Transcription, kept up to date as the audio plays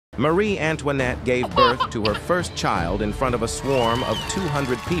Marie Antoinette gave birth to her first child in front of a swarm of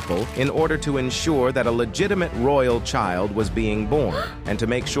 200 people in order to ensure that a legitimate royal child was being born and to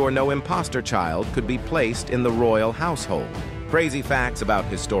make sure no imposter child could be placed in the royal household. Crazy facts about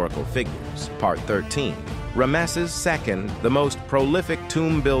historical figures, Part 13. Ramesses II, the most prolific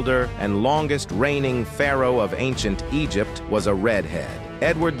tomb builder and longest reigning pharaoh of ancient Egypt, was a redhead.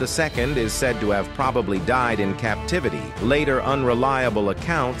 Edward II is said to have probably died in captivity, later unreliable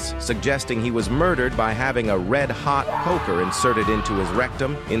accounts suggesting he was murdered by having a red-hot poker inserted into his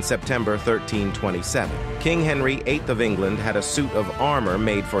rectum in September 1327. King Henry VIII of England had a suit of armor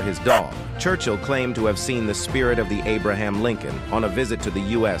made for his dog. Churchill claimed to have seen the spirit of the Abraham Lincoln on a visit to the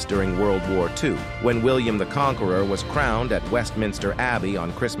U.S. during World War II, when William the Conqueror was crowned at Westminster Abbey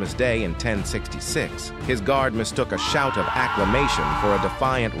on Christmas Day in 1066. His guard mistook a shout of acclamation for a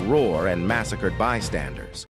defiant roar and massacred bystanders.